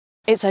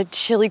It's a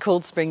chilly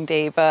cold spring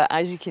day, but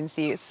as you can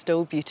see, it's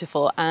still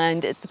beautiful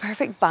and it's the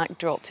perfect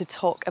backdrop to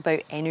talk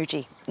about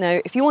energy. Now,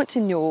 if you want to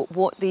know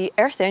what the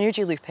Earth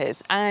energy loop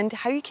is and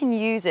how you can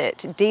use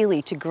it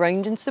daily to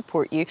ground and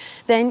support you,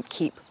 then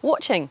keep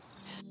watching.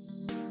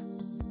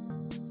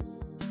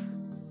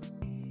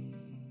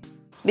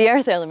 The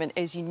earth element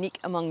is unique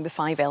among the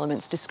 5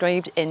 elements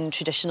described in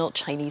traditional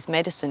Chinese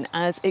medicine,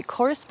 as it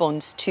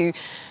corresponds to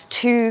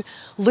 2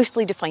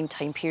 loosely defined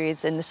time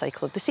periods in the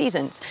cycle of the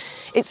seasons.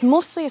 It's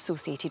mostly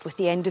associated with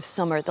the end of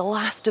summer, the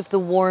last of the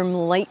warm,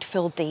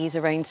 light-filled days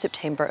around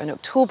September and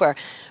October.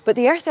 But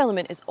the earth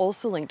element is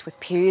also linked with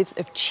periods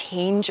of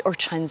change or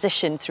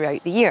transition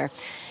throughout the year.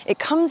 It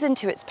comes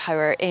into its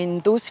power in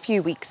those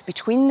few weeks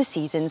between the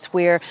seasons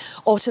where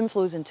autumn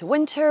flows into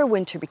winter,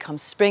 winter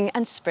becomes spring,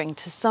 and spring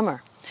to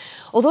summer.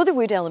 Although the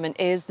wood element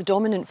is the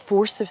dominant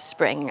force of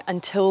spring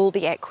until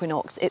the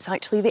equinox, it's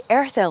actually the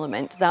earth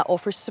element that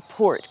offers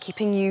support,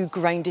 keeping you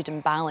grounded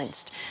and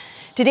balanced.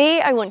 Today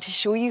I want to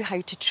show you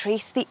how to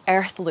trace the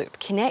earth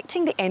loop,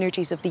 connecting the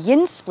energies of the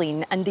yin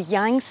spleen and the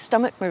yang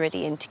stomach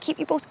meridian to keep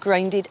you both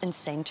grounded and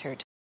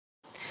centered.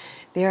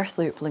 The earth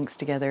loop links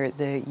together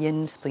the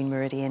yin spleen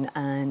meridian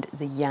and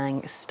the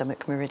yang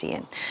stomach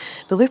meridian.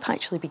 The loop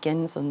actually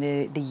begins on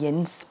the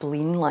yin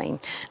spleen line,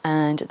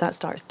 and that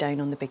starts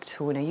down on the big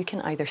toe. Now you can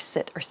either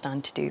sit or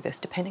stand to do this,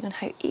 depending on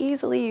how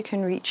easily you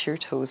can reach your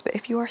toes. But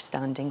if you are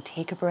standing,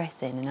 take a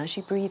breath in, and as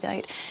you breathe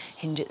out,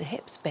 hinge at the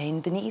hips,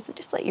 bend the knees, and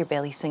just let your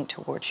belly sink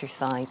towards your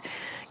thighs.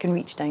 You can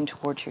reach down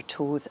towards your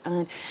toes,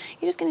 and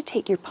you're just going to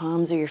take your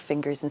palms or your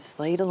fingers and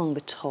slide along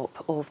the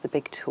top of the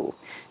big toe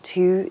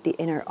to the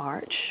inner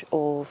arch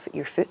of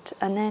your foot,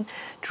 and then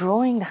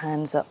drawing the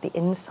hands up the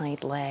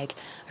inside leg,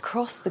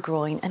 across the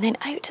groin, and then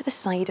out to the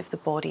side of the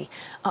body,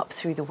 up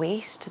through the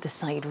waist to the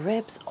side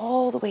ribs,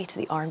 all the way to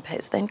the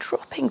armpits, then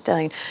dropping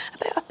down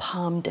about a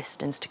palm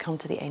distance to come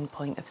to the end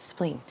point of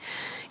spleen.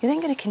 You're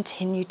then going to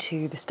continue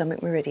to the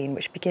stomach meridian,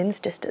 which begins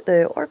just at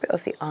the orbit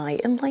of the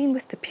eye, in line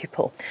with the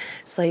pupil,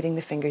 sliding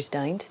the fingers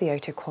down to the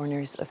outer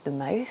corners of the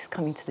mouth,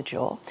 coming to the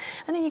jaw,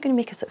 and then you're going to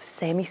make a sort of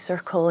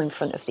semicircle in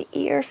front of the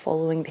ear,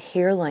 following the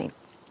hairline,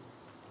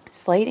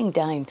 sliding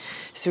down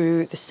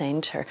through the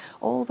centre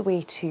all the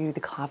way to the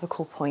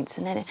clavicle points,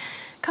 and then it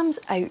comes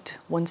out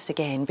once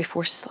again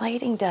before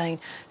sliding down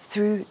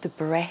through the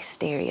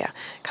breast area,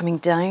 coming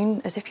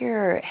down as if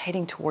you're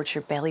heading towards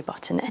your belly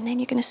button, and then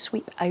you're going to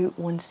sweep out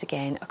once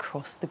again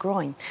across the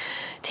groin.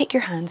 Take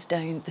your hands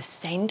down the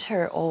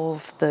centre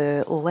of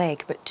the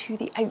leg but to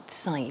the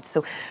outside,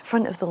 so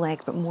front of the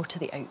leg but more to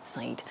the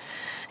outside,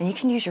 and you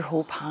can use your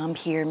whole palm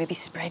here, maybe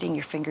spreading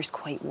your fingers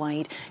quite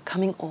wide,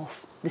 coming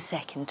off the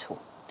second toe.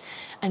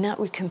 And that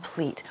would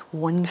complete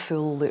one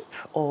full loop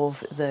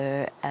of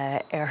the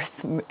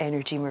earth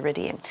energy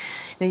meridian.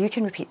 Now you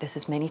can repeat this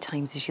as many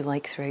times as you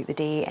like throughout the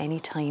day, any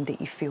time that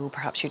you feel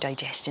perhaps your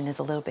digestion is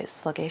a little bit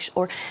sluggish,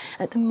 or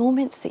at the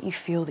moments that you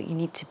feel that you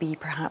need to be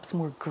perhaps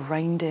more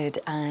grounded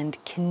and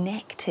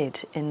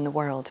connected in the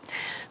world.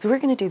 So we're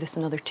going to do this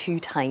another 2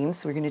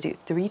 times. We're going to do it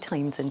 3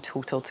 times in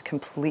total to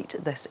complete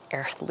this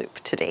earth loop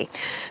today.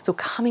 So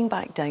coming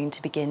back down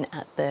to begin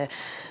at the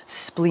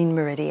spleen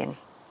meridian.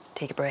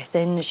 Take a breath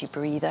in as you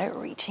breathe out,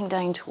 reaching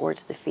down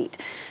towards the feet,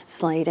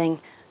 sliding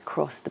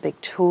across the big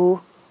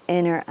toe,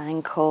 inner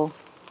ankle,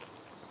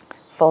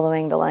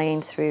 following the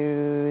line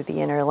through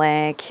the inner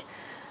leg,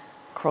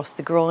 across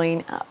the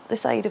groin, up the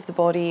side of the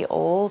body,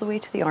 all the way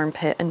to the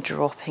armpit, and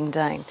dropping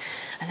down.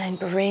 And then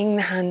bring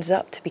the hands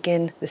up to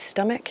begin the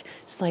stomach,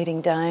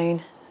 sliding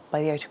down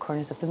by the outer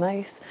corners of the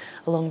mouth,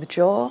 along the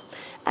jaw,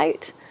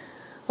 out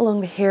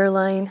along the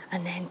hairline,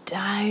 and then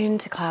down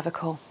to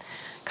clavicle,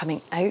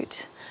 coming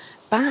out,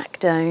 back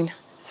down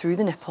through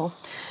the nipple,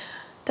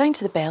 down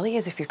to the belly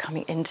as if you're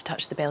coming in to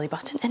touch the belly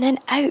button, and then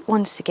out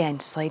once again,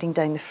 sliding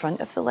down the front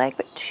of the leg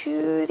but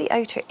to the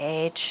outer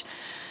edge,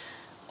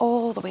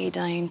 all the way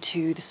down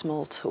to the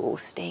small toe.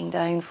 Staying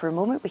down for a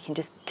moment, we can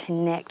just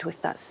connect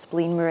with that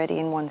spleen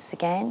meridian once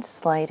again,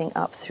 sliding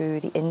up through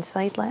the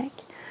inside leg,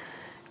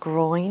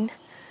 groin,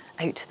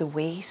 out to the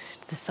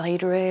waist, the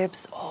side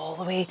ribs, all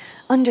the way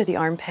under the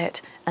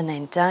armpit, and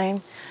then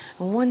down,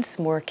 and once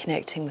more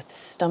connecting with the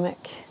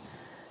stomach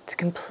to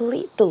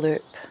complete the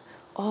loop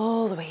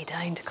all the way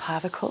down to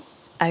clavicle,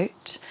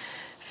 out,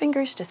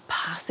 fingers just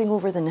passing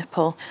over the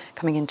nipple,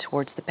 coming in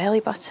towards the belly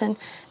button,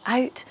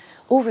 out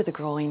over the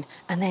groin,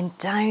 and then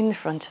down the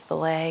front of the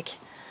leg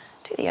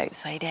to the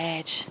outside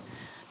edge,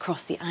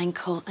 across the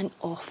ankle and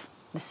off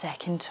the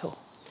second toe.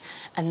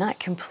 And that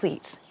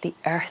completes the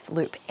earth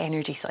loop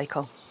energy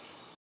cycle.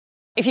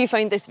 If you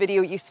found this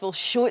video useful,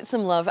 show it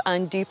some love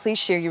and do please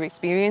share your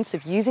experience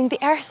of using the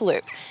earth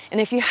loop. And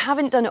if you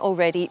haven't done it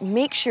already,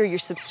 make sure you're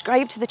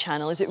subscribed to the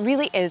channel, as it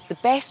really is the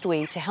best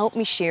way to help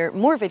me share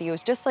more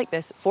videos just like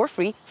this for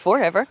free,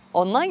 forever,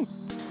 online.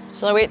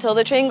 Shall I wait till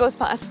the train goes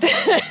past?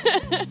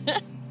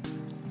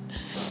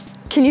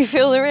 Can you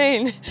feel the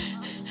rain?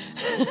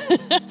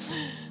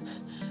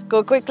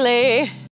 Go quickly.